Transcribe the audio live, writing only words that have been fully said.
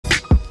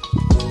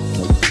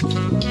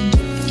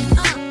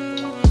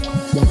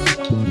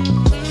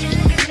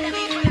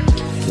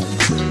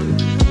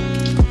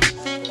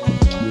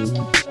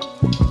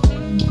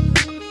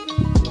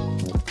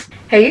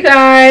Hey you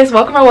guys,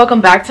 welcome or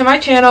welcome back to my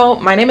channel.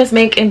 My name is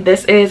Mink and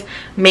this is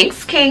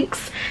Mink's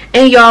Kinks.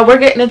 And y'all, we're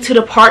getting into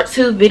the part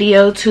 2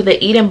 video to the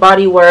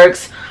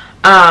Bodyworks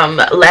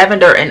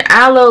Lavender and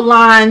Aloe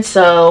line.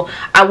 So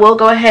I will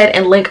go ahead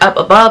and link up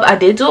above. I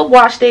did do a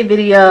wash day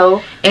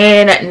video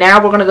and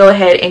now we're going to go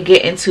ahead and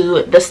get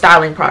into the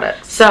styling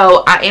products.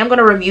 So I am going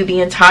to review the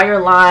entire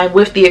line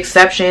with the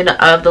exception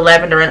of the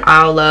Lavender and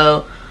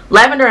Aloe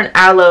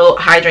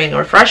Hydrating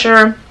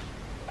Refresher.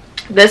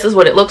 This is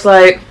what it looks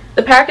like.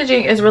 The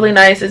packaging is really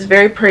nice. It's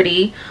very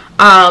pretty.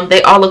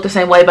 They all look the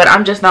same way, but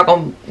I'm just not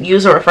going to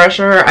use a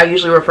refresher. I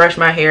usually refresh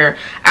my hair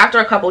after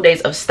a couple days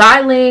of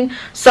styling.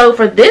 So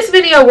for this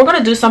video, we're going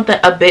to do something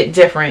a bit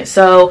different.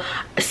 So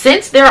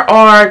since there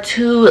are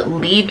 2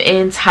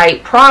 leave-in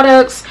type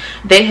products,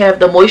 they have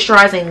the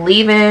moisturizing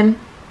leave-in.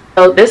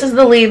 So this is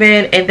the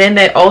leave-in, and then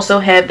they also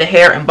have the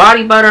hair and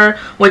body butter,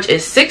 which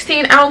is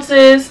 16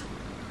 ounces.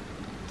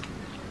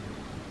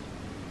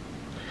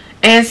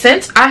 And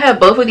since I have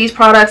both of these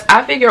products,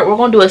 I figured we're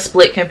going to do a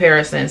split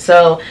comparison.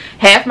 So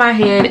half my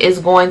head is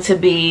going to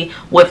be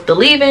with the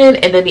leave-in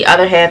and then the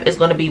other half is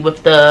going to be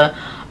with the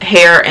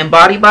hair and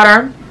body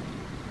butter.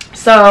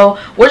 So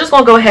we're just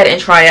going to go ahead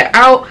and try it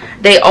out.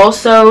 They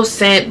also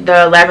sent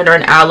the Lavender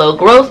and Aloe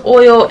growth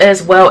oil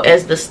as well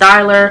as the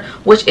styler,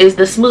 which is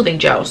the smoothing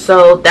gel.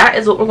 So that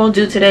is what we're going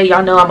to do today.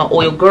 Y'all know I'm an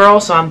oil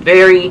girl, so I'm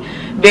very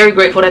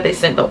grateful that they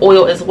sent the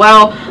oil as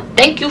well.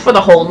 Thank you for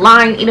the whole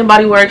line,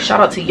 Bodyworks. Shout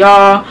out to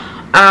y'all.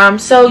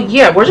 So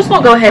yeah, we're just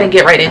gonna go ahead and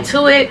get right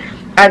into it.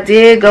 I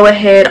did go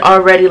ahead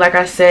already, like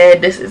I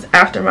said, this is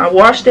after my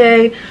wash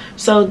day.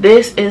 So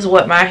this is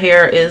what my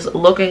hair is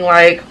looking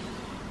like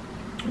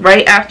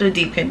right after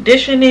deep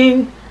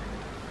conditioning.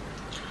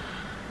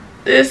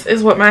 This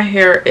is what my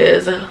hair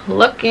is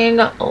looking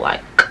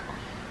like.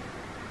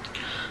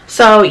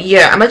 So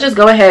yeah, I'm gonna just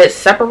go ahead,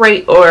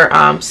 separate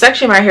or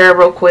section my hair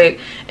real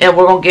quick, and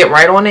we're gonna get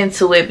right on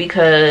into it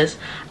because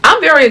I'm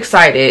very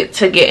excited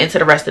to get into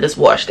the rest of this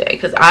wash day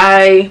because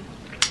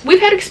we've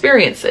had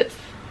experiences.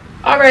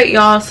 Alright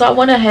y'all, so I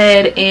went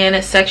ahead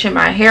and sectioned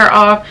my hair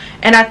off,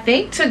 and I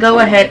think to go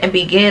ahead and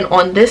begin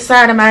on this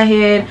side of my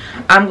head,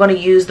 I'm going to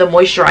use the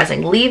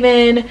moisturizing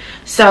leave-in.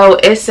 So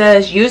it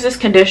says use this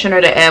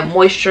conditioner to add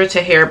moisture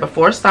to hair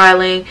before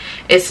styling.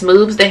 It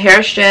smooths the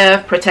hair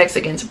shaft, protects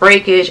against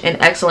breakage, and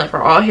excellent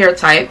for all hair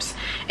types.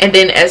 And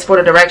then as for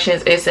the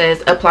directions, it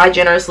says apply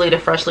generously to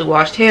freshly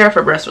washed hair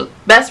for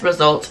best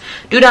results.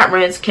 Do not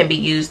rinse, can be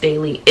used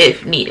daily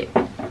if needed.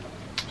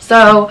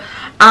 So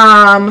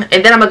and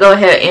then I'm gonna go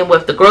ahead and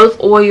with the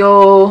growth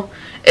oil.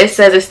 It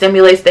says it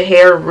stimulates the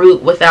hair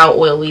root without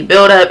oily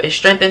buildup. It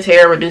strengthens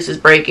hair, reduces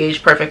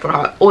breakage, perfect for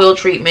hot oil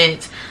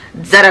treatments.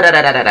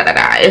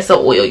 It's an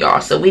oil,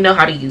 y'all, so we know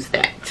how to use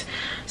that.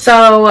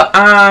 So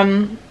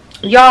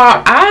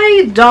y'all,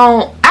 I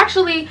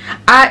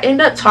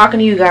end up talking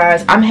to you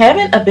guys. I'm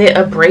having a bit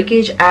of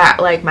breakage at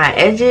like my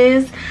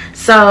edges,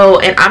 so,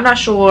 and I'm not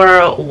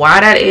sure why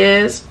that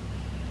is.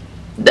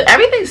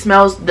 Everything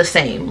smells the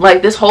same.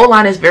 Like this whole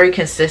line is very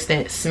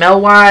consistent smell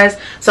wise.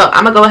 So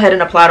I'm gonna go ahead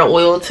and apply the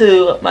oil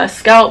to my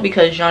scalp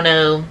because y'all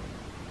know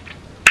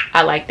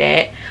I like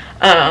that.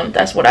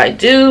 That's what I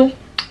do.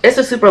 It's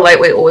a super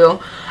lightweight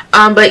oil.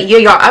 But yeah,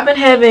 y'all, I've been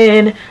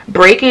having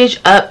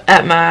breakage up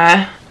at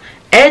my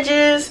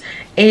edges,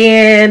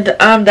 and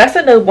that's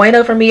a no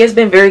bueno for me. It's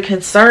been very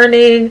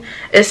concerning,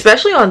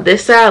 especially on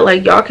this side.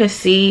 Like y'all can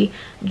see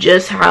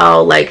just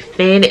how like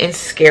thin and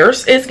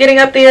scarce it's getting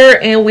up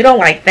there, and we don't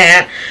like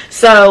that.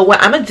 So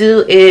what I'm gonna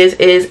do is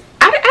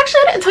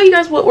I didn't tell you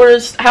guys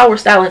how we're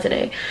styling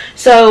today.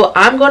 So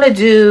I'm gonna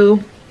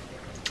do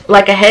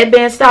like a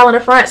headband style in the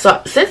front.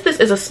 So since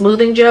this is a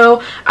smoothing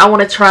gel, I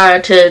want to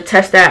try to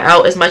test that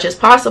out as much as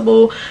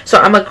possible. So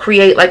I'm gonna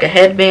create like a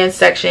headband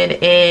section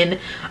and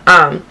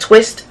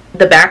twist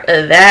the back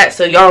of that,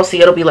 so y'all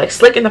see it'll be like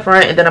slick in the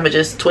front, and then I'm gonna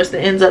just twist the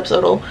ends up so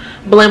it'll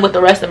blend with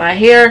the rest of my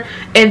hair,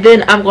 and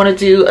then I'm gonna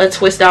do a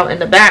twist out in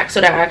the back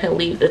so that I can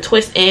leave the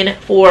twist in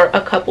for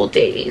a couple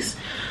days.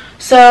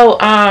 So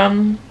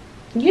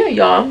yeah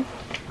y'all,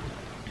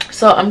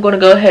 so I'm gonna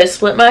go ahead and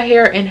split my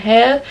hair in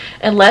half,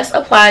 and let's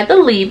apply the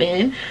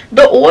leave-in.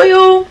 The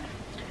oil,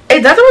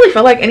 it doesn't really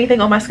feel like anything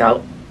on my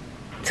scalp,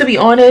 to be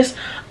honest.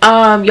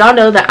 Y'all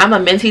know that I'm a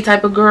minty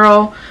type of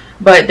girl,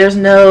 but there's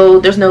no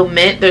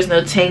mint, there's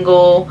no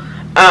tangle.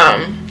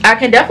 I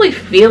can definitely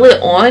feel it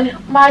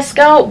on my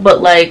scalp,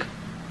 but like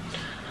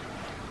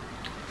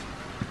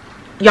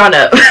y'all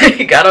know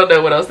I don't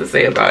know what else to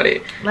say about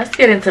it. Let's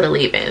get into the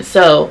leave-in.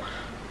 So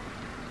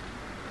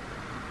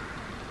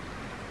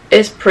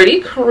it's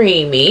pretty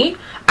creamy.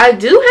 I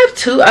do have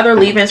 2 other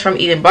leave-ins from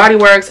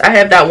Bodyworks. I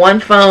have that one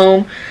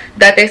foam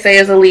that they say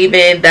is a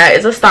leave-in, that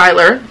is a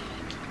styler.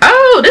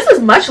 Oh, this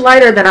is much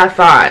lighter than I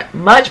thought.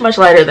 Much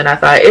lighter than I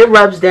thought. It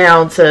rubs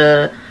down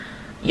to,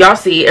 y'all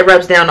see, it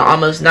rubs down to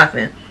almost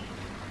nothing.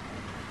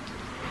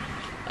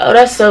 Oh,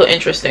 that's so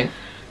interesting.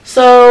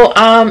 So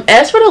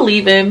as for the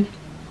leave-in,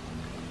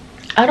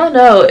 I don't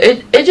know,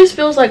 it just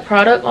feels like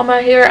product on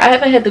my hair. I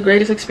haven't had the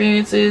greatest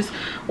experiences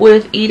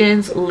with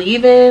Eden's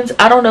leave-ins.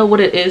 I don't know what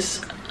it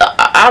is.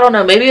 I don't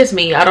know, maybe it's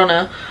me, I don't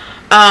know.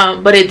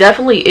 But it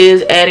definitely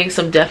is adding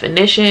some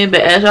definition.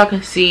 But as y'all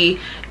can see,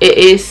 it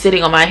is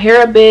sitting on my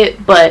hair a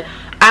bit, but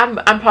I'm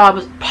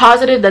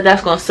positive that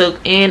that's gonna soak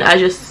in. I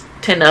just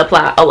tend to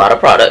apply a lot of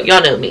product,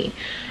 y'all know me.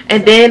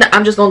 And then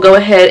I'm just gonna go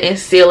ahead and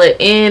seal it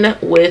in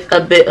with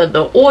a bit of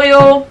the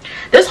oil.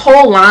 This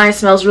whole line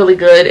smells really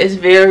good. It's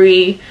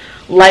very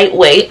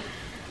lightweight.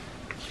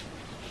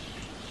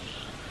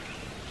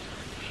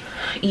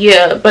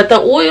 Yeah, but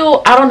the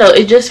oil, I don't know,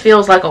 it just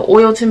feels like an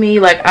oil to me.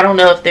 Like, I don't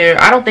know if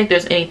I don't think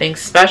there's anything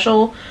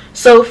special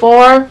so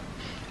far.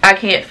 I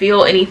can't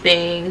feel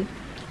anything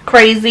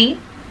crazy.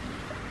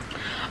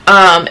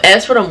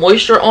 As for the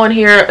moisture on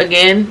here,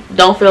 again,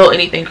 don't feel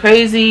anything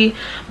crazy.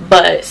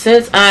 But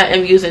since I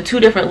am using 2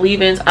 different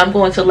leave-ins, I'm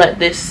going to let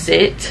this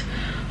sit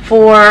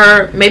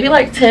for maybe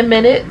like 10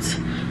 minutes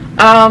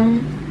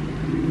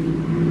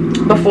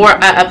before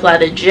I apply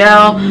the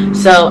gel.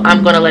 So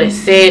I'm gonna let it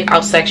sit.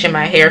 I'll section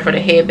my hair for the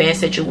headband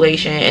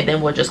situation, and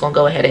then we're just gonna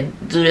go ahead and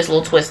do this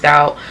little twist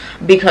out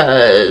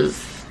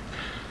because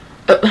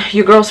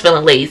your girl's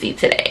feeling lazy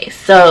today.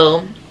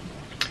 So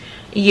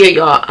yeah,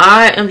 y'all,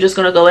 I am just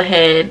gonna go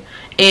ahead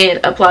and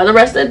apply the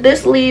rest of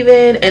this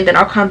leave-in, and then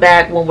I'll come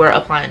back when we're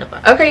applying the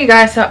butter. Okay, you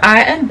guys, so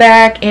I am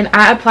back, and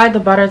I applied the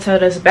butter to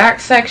this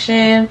back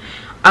section.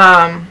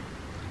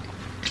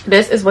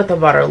 This is what the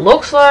butter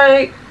looks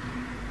like.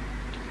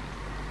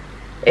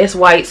 It's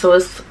white, so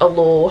it's a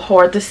little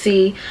hard to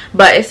see,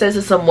 but it says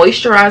it's a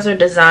moisturizer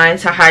designed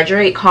to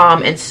hydrate,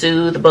 calm, and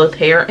soothe both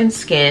hair and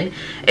skin.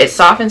 It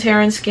softens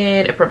hair and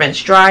skin. It prevents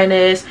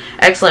dryness.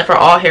 Excellent for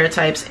all hair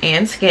types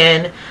and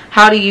skin.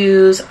 How to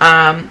use: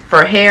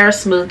 for hair,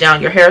 smooth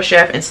down your hair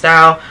shaft and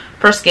style.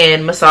 For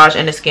skin, massage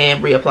in the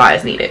skin, reapply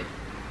as needed.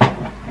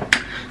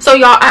 So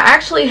y'all, I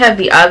actually have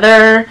the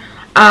other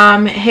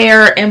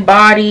hair and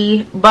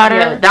body butter.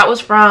 Yeah, that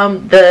was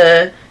from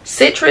the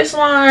citrus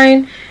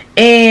line.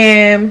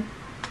 And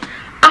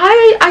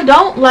I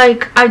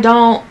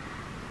don't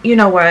you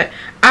know what,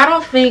 I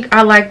don't think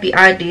I like the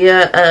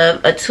idea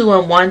of a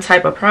 2-in-1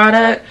 type of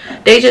product.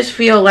 They just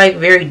feel like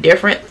very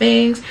different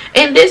things,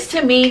 and this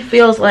to me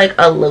feels like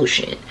a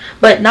lotion,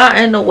 but not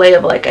in the way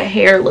of like a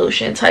hair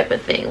lotion type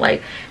of thing.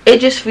 Like, it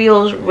just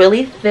feels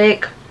really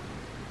thick.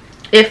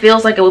 It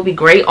feels like it would be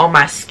great on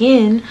my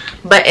skin,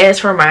 but as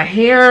for my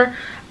hair,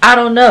 I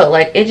don't know,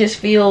 like, it just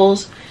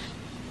feels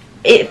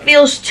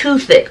too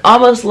thick,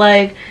 almost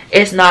like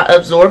it's not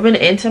absorbing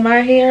into my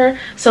hair.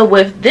 So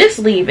with this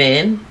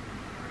leave-in,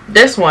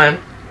 this one,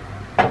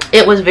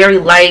 it was very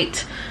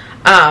light,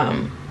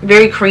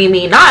 very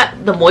creamy.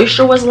 Not the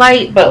moisture was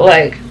light, but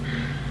like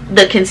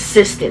the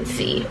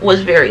consistency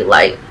was very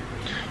light.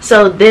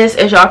 So this,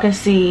 as y'all can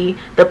see,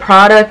 the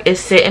product is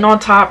sitting on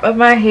top of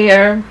my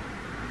hair,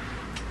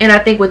 and I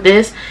think with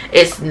this,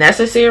 it's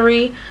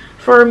necessary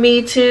for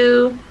me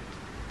to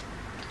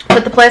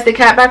put the plastic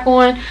cap back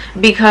on,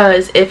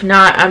 because if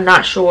not, I'm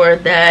not sure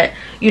that,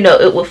 you know,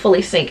 it will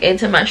fully sink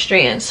into my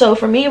strand. So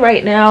for me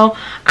right now,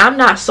 I'm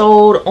not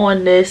sold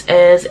on this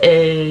as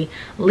a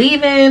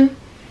leave-in.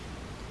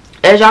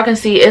 As y'all can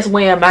see, it's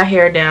weighing my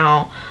hair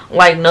down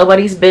like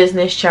nobody's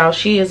business, child.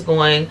 She is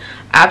going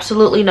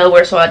absolutely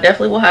nowhere, so I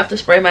definitely will have to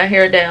spray my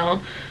hair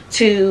down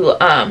to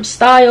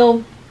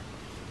style.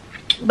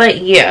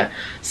 But yeah,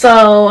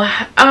 so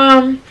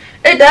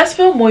it does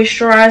feel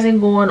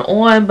moisturizing going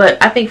on,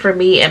 but I think for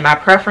me and my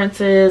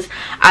preferences,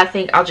 I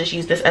think I'll just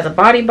use this as a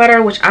body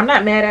butter, which I'm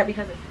not mad at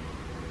because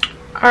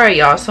alright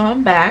y'all, so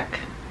I'm back.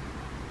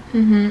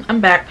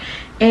 I'm back,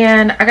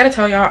 and I gotta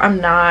tell y'all,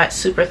 I'm not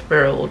super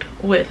thrilled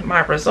with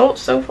my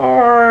results so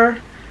far,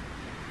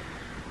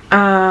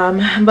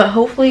 but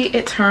hopefully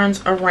it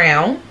turns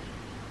around.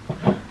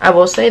 I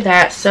will say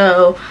that.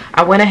 So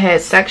I went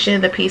ahead,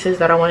 sectioned the pieces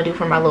that I want to do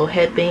for my little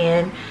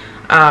headband,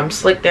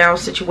 slick down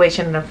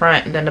situation in the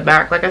front, and then the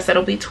back, like I said,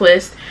 will be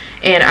twist.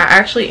 And I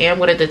actually am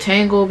going to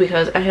detangle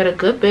because I had a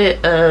good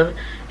bit of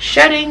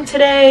shedding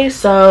today.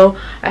 So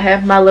I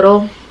have my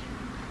little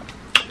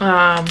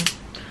I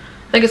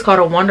think it's called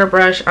a wonder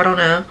brush, I don't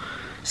know.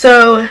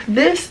 So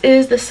this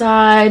is the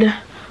side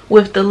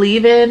with the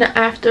leave-in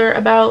after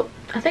about,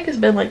 I think it's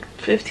been like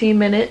 15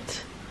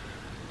 minutes.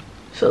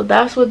 So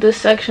that's what this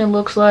section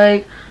looks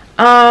like.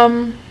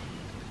 My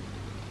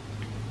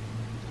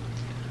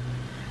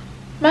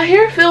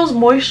hair feels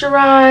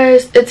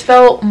moisturized. It's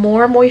felt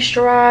more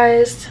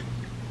moisturized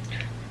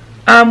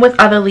with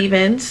other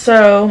leave-ins.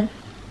 So,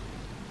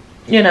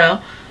 you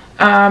know,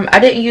 I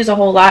didn't use a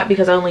whole lot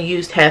because I only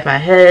used half my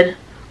head,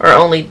 or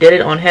only did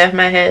it on half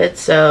my head.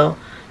 So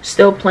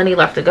still plenty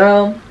left to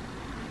go.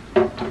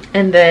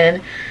 And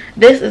then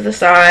this is the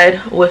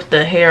side with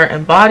the hair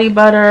and body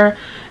butter.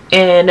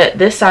 And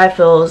this side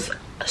feels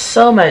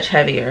so much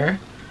heavier.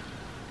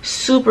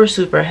 Super,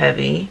 super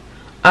heavy.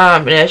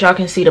 And as y'all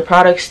can see, the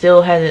product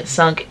still hasn't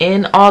sunk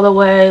in all the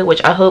way,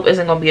 which I hope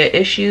isn't going to be an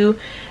issue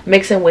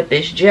mixing with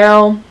this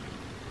gel.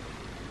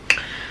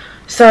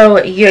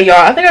 So yeah, y'all,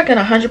 I think I can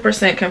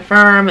 100%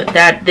 confirm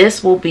that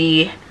this will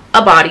be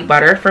a body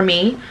butter for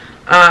me,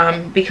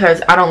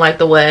 because I don't like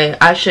the way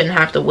I shouldn't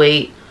have to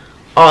wait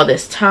all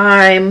this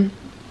time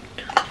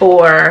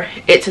for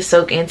it to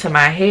soak into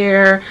my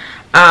hair.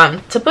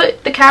 To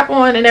put the cap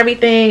on and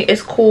everything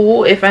is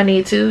cool if I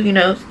need to, you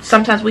know.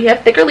 Sometimes we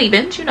have thicker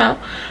leave-ins, you know,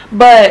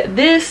 but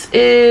this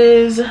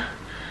is,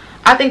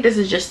 I think this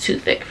is just too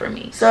thick for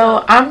me.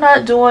 So I'm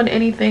not doing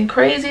anything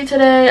crazy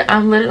today.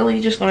 I'm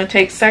literally just going to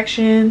take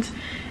sections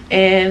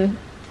and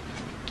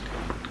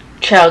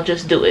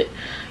just do it.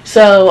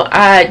 So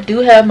I do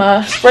have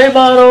my spray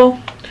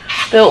bottle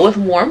filled with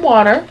warm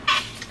water.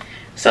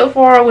 So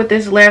far with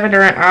this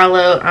lavender and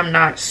aloe, I'm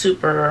not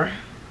super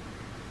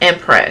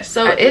impressed.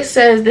 So it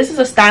says this is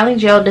a styling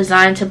gel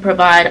designed to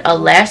provide a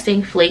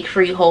lasting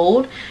flake-free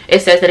hold.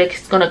 It says that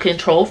it's going to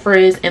control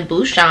frizz and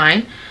boost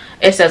shine.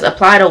 It says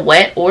apply to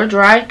wet or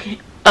dry.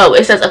 Oh,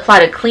 it says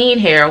apply to clean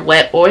hair,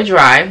 wet or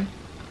dry.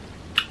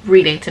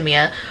 Reading to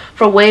Mia.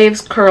 For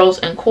waves, curls,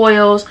 and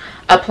coils,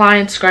 apply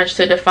and scrunch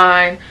to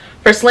define.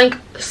 For sleek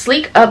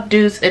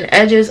updos and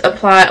edges,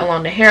 apply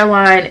along the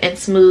hairline and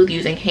smooth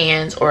using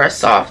hands or a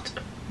soft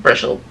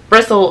bristle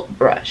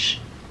brush.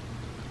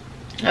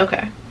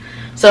 Okay.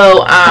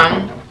 So,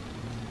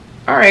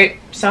 alright,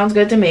 sounds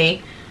good to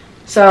me.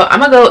 So, I'm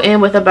going to go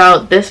in with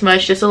about this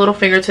much, just a little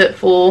fingertip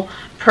full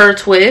per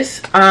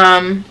twist.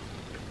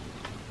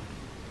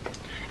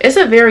 It's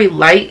a very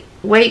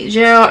lightweight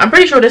gel. I'm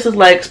pretty sure this is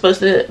like supposed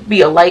to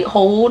be a light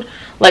hold.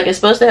 Like, it's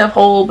supposed to have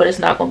hold, but it's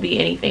not going to be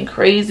anything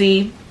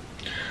crazy.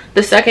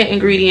 The second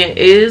ingredient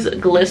is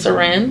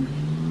glycerin.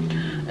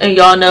 And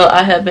y'all know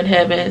I have been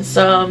having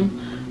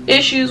some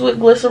issues with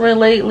glycerin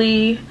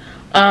lately.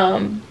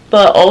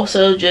 But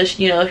also just,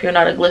 you know, if you're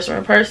not a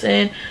glycerin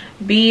person,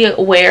 be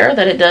aware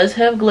that it does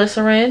have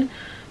glycerin.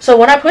 So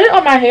when I put it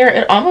on my hair,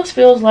 it almost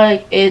feels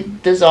like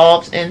it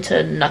dissolves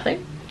into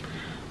nothing.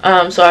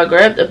 So I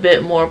grabbed a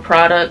bit more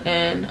product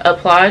and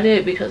applied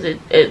it because it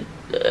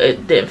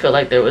didn't feel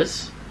like there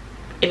was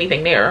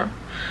anything there.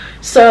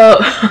 So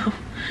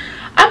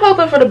I'm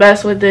hoping for the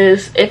best with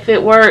this. If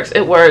it works,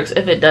 it works.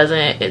 If it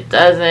doesn't, it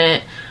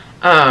doesn't.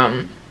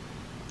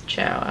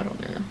 Ciao,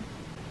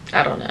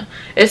 I don't know.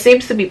 It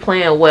seems to be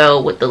playing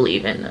well with the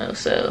leave-in though,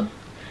 so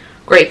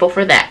grateful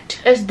for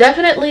that. It's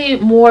definitely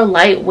more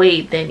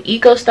lightweight than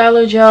Eco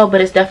Styler gel,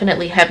 but it's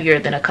definitely heavier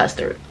than a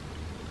custard.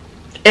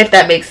 If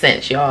that makes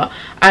sense, y'all.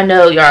 I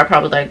know y'all are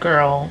probably like,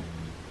 girl,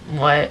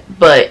 what?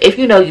 But if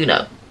you know, you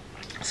know.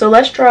 So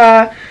let's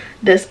try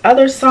this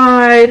other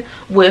side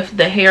with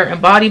the hair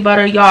and body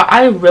butter. Y'all,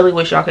 I really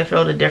wish y'all could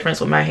feel the difference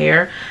with my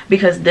hair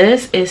because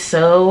this is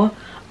so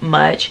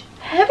much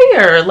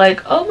heavier.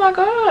 Like, oh my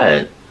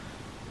god.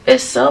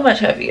 It's so much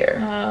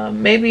heavier.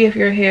 Maybe if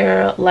your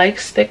hair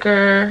likes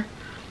thicker.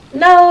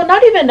 No,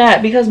 not even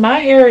that, because my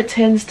hair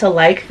tends to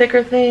like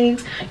thicker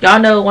things. Y'all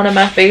know one of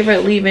my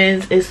favorite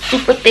leave-ins is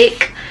super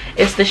thick.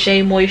 It's the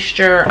Shea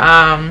Moisture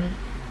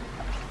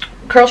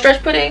curl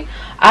stretch pudding.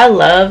 I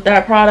love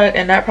that product,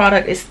 and that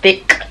product is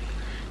thick.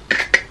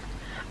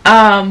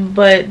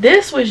 But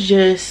this was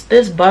just,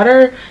 this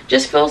butter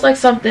just feels like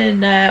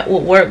something that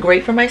would work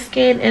great for my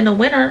skin in the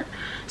winter.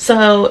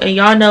 So, and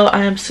y'all know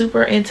I am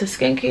super into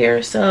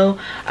skincare, so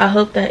I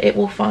hope that it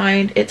will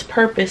find its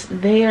purpose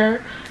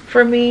there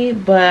for me,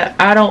 but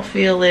I don't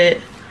feel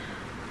it.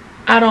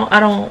 I don't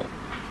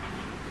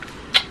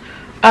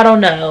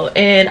know.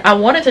 And I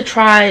wanted to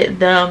try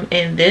them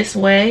in this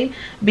way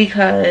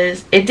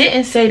because it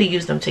didn't say to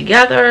use them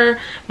together,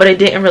 but it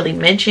didn't really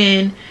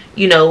mention,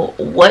 you know,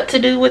 what to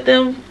do with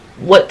them,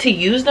 what to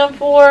use them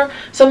for.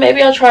 So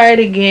maybe I'll try it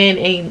again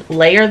and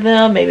layer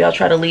them. Maybe I'll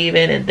try to leave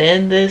in and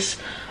then this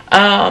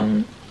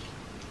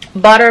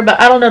butter, but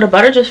I don't know, the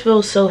butter just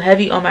feels so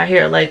heavy on my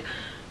hair. Like,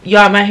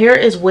 y'all, my hair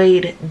is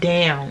weighed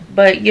down.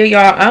 But yeah,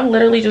 y'all, I'm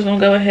literally just gonna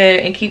go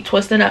ahead and keep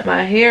twisting up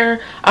my hair.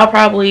 I'll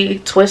probably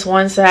twist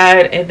one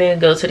side and then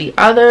go to the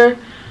other.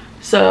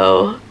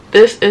 So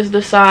this is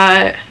the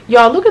side.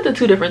 Y'all, look at the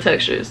two different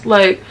textures.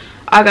 Like,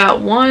 I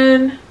got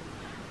one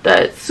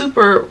that's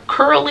super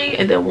curly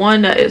and then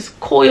one that is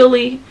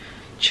coily.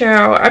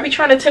 Child, I be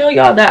trying to tell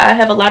y'all that I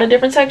have a lot of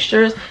different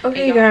textures.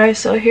 Okay, you guys,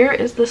 so here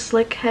is the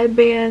slick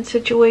headband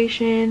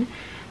situation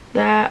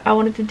that I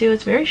wanted to do.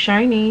 It's very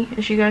shiny,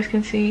 as you guys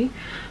can see,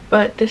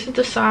 but this is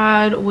the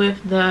side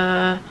with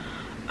the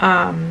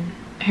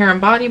hair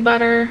and body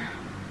butter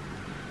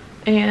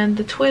and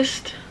the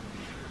twist.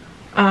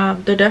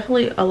 They're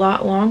definitely a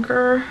lot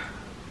longer,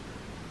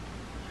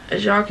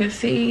 as y'all can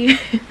see.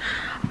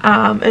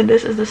 And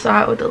this is the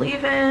side with the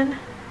leave-in.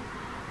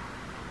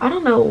 I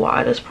don't know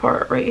why this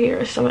part right here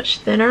is so much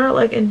thinner,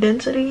 like in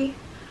density,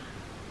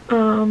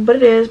 but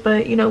it is.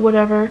 But you know,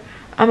 whatever.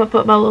 I'm gonna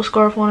put my little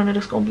scarf on and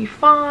it's gonna be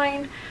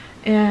fine.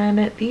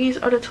 And these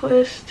are the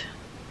twists.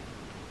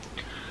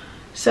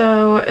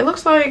 So it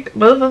looks like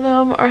both of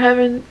them are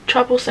having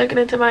trouble sinking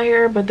into my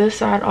hair, but this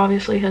side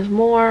obviously has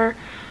more.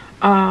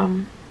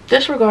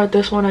 Disregard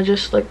this one. I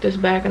just slicked this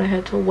back and I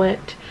had to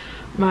wet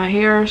my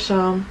hair.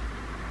 So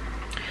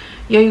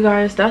yeah, you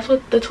guys, that's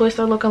what the twists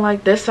are looking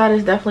like. This side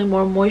is definitely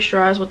more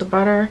moisturized with the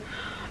butter,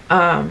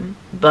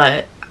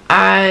 but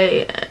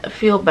I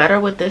feel better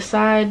with this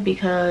side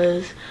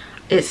because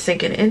it's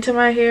sinking into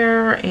my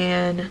hair,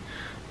 and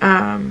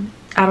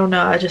I don't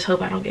know, I just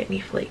hope I don't get any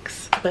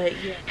flakes. But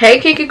yeah. Hey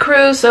Kinky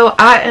crew, so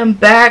I am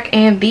back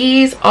and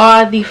these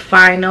are the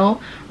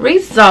final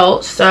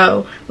results.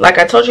 So like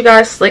I told you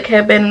guys, slick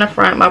headband in the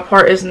front, my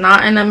part is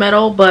not in the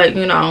middle, but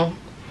you know,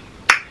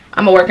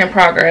 I'm a work in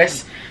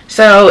progress.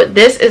 So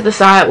this is the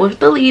side with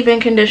the leave-in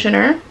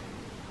conditioner.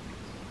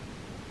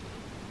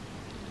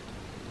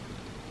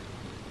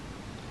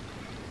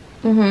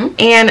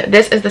 And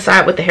this is the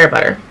side with the hair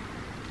butter.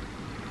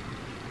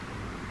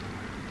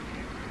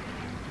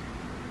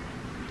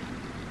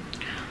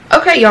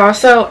 Okay y'all,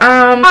 so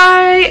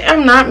I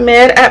am not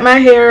mad at my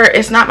hair.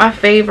 It's not my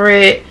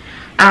favorite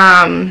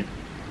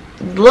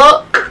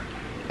look.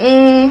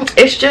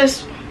 It's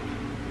just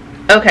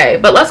okay,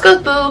 but let's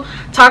go through,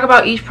 talk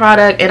about each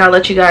product, and I'll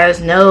let you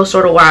guys know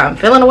sort of why I'm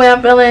feeling the way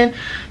I'm feeling.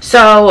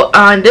 So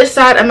on this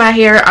side of my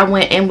hair, I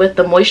went in with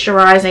the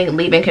moisturizing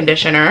leave-in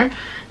conditioner.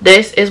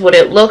 This is what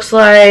it looks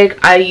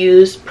like. I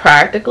used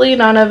practically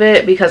none of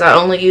it because I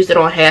only used it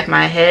on half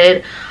my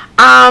head.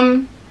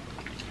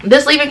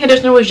 This leave-in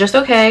conditioner was just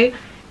okay.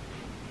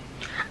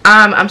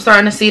 I'm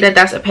starting to see that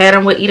that's a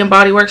pattern with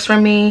Bodyworks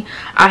for me.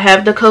 I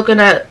have the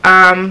coconut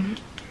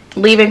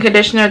leave-in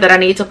conditioner that I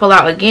need to pull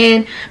out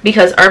again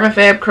because Urban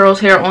Fab Curls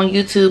Hair on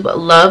YouTube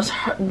loves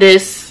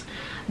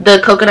the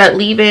coconut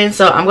leave-in,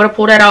 so I'm gonna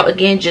pull that out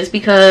again just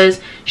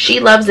because she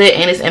loves it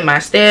and it's in my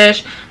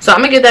stash. So I'm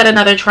gonna give that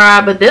another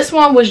try. But this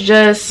one was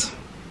just,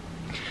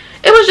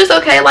 it was just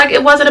okay. Like,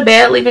 it wasn't a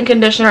bad leave-in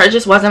conditioner, it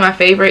just wasn't my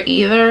favorite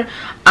either.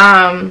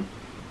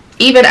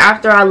 Even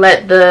after I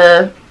let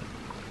the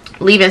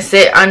leave-in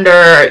sit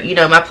under, you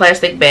know, my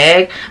plastic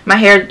bag, my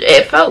hair,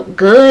 it felt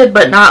good,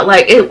 but not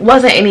like, it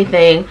wasn't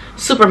anything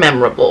super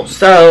memorable.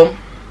 So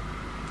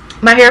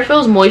my hair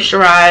feels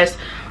moisturized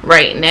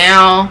right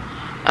now.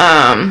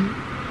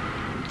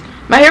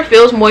 My hair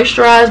feels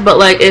moisturized, but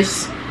like,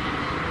 it's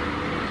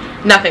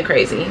nothing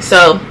crazy.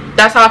 So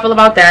that's how I feel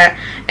about that.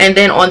 And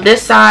then on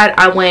this side,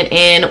 I went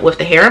in with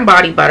the hair and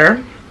body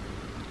butter.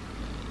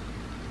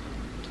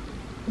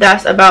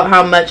 That's about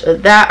how much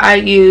of that I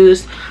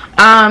used.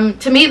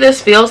 To me,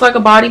 this feels like a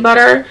body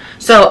butter,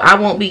 so I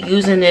won't be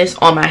using this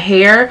on my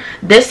hair.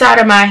 This side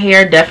of my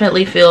hair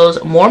definitely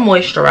feels more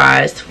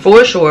moisturized,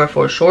 for sure.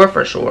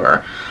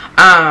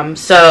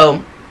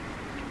 So,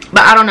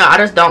 but I don't know, I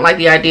just don't like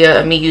the idea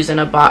of me using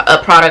a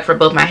product for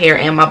both my hair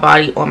and my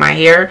body on my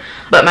hair.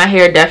 But my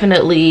hair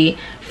definitely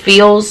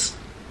feels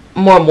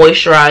more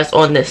moisturized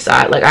on this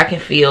side. Like, I can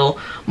feel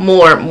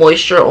more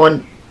moisture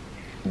on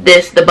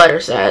the butter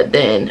side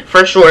than,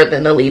 for sure,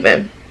 than the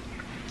leave-in.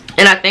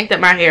 And I think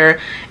that my hair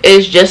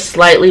is just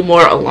slightly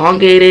more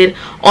elongated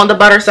on the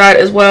butter side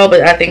as well,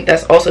 but I think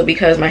that's also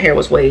because my hair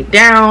was weighed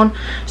down.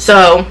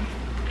 So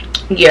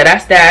yeah,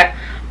 that's that.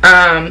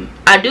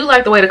 I do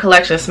like the way the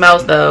collection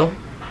smells though.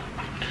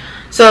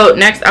 So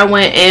next I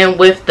went in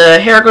with the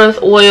hair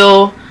growth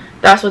oil.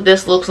 That's what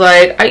this looks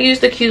like. I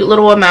used a cute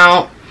little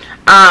amount.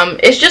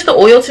 It's just the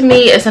oil to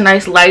me. It's a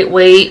nice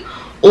lightweight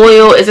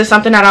oil. Is it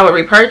something that I would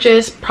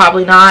repurchase?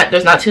 Probably not.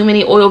 There's not too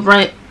many oil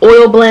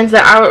blends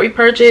that I would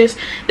repurchase.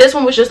 This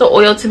one was just the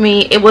oil to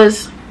me. It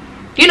was,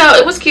 you know,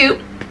 it was cute.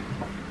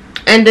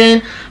 And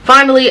then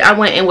finally I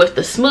went in with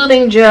the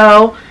smoothing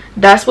gel.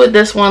 That's what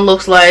this one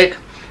looks like.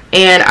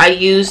 And I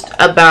used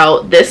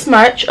about this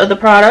much of the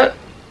product.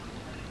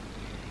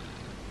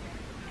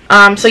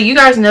 So you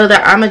guys know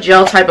that I'm a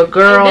gel type of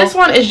girl. And this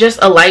one is just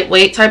a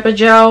lightweight type of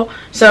gel,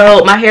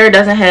 so my hair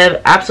doesn't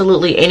have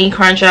absolutely any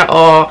crunch at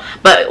all.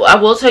 But I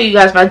will tell you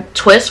guys, my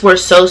twists were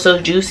so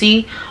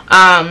juicy.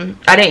 I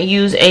didn't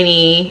use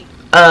any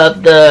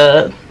of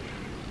the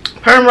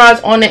perm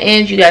rods on the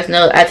ends. You guys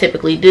know I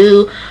typically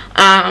do,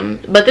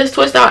 but this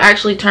twist out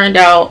actually turned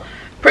out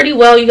pretty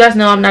well. You guys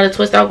know I'm not a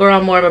twist out girl,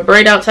 I'm more of a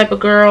braid out type of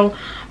girl.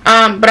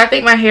 But I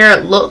think my hair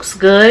looks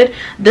good.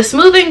 The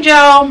smoothing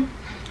gel,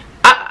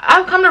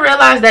 I've come to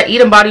realize that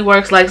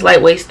Bodyworks likes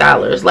lightweight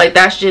stylers. Like,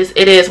 that's just,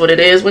 it is what it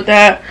is with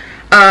that.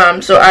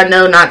 So I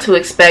know not to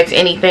expect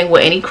anything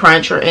with any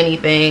crunch or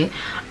anything.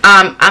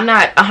 I'm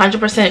not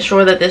 100%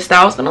 sure that this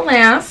style is gonna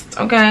last,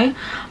 okay,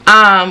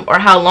 or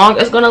how long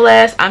it's gonna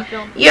last.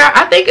 Yeah,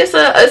 I think it's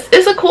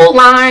a cool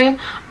line.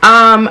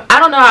 I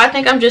don't know, I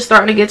think I'm just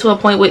starting to get to a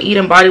point with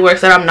Bodyworks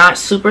that I'm not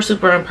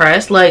super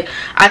impressed. Like,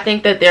 I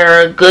think that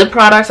they're good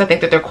products, I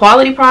think that they're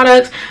quality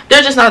products,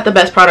 they're just not the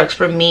best products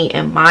for me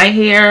and my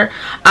hair.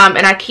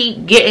 And I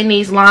keep getting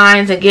these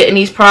lines and getting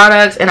these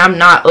products and I'm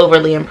not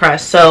overly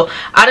impressed. So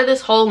out of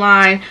this whole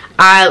line,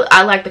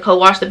 I like the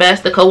co-wash the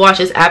best. The co-wash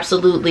is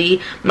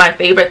absolutely my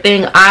favorite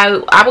thing.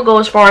 I would go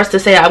as far as to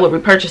say I would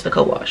repurchase the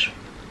co-wash.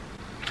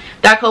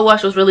 That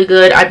co-wash was really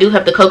good. I do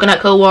have the coconut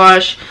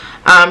co-wash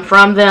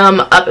from them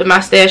up in my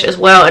stash as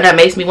well, and that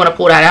makes me want to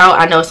pull that out.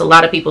 I know it's a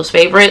lot of people's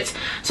favorites,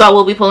 so I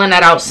will be pulling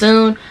that out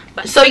soon.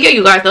 So yeah,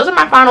 you guys, those are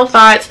my final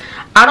thoughts.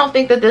 I don't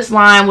think that this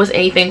line was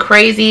anything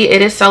crazy.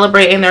 It is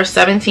celebrating their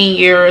 17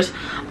 years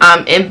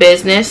in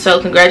business,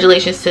 so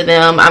congratulations to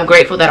them. I'm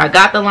grateful that I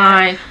got the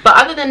line. But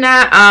other than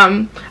that,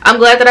 I'm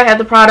glad that I have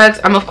the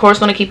products. I'm of course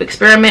going to keep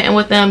experimenting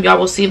with them. Y'all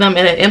will see them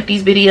in an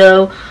empties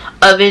video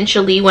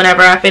eventually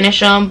whenever I finish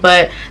them.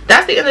 But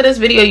that's the end of this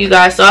video, you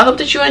guys. So I hope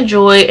that you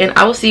enjoyed, and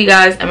I will see you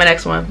guys in my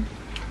next one.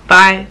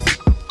 Bye.